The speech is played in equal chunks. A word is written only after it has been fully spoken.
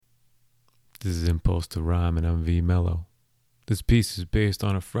This is Impulse to Rhyme, and I'm vmello. This piece is based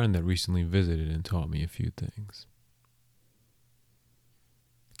on a friend that recently visited and taught me a few things.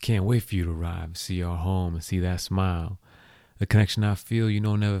 Can't wait for you to arrive, see our home, and see that smile. The connection I feel,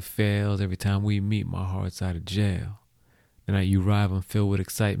 never fails. Every time we meet, my heart's out of jail. The night you arrive, I'm filled with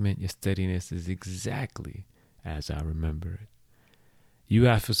excitement. Your steadiness is exactly as I remember it. You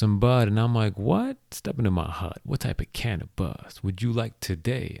ask for some bud, and I'm like, what? Step into my hut. What type of cannibus would you like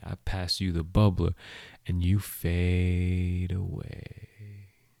today? I pass you the bubbler, and you fade away.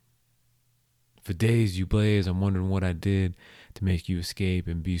 For days you blaze, I'm wondering what I did to make you escape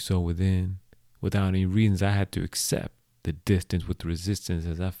and be so within. Without any reasons, I had to accept the distance with resistance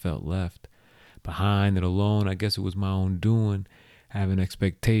as I felt left behind and alone. I guess it was my own doing, having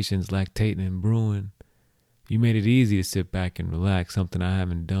expectations, lactating and brewing. You made it easy to sit back and relax, something I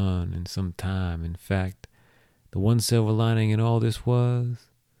haven't done in some time. In fact, the one silver lining in all this was,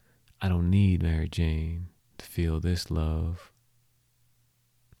 I don't need Mary Jane to feel this love.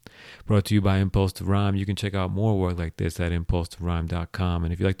 Brought to you by Impulse to Rhyme. You can check out more work like this at impulsetorhyme.com.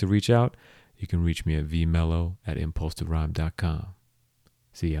 And if you'd like to reach out, you can reach me at vmello@impulsetorhyme.com.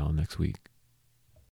 See y'all next week.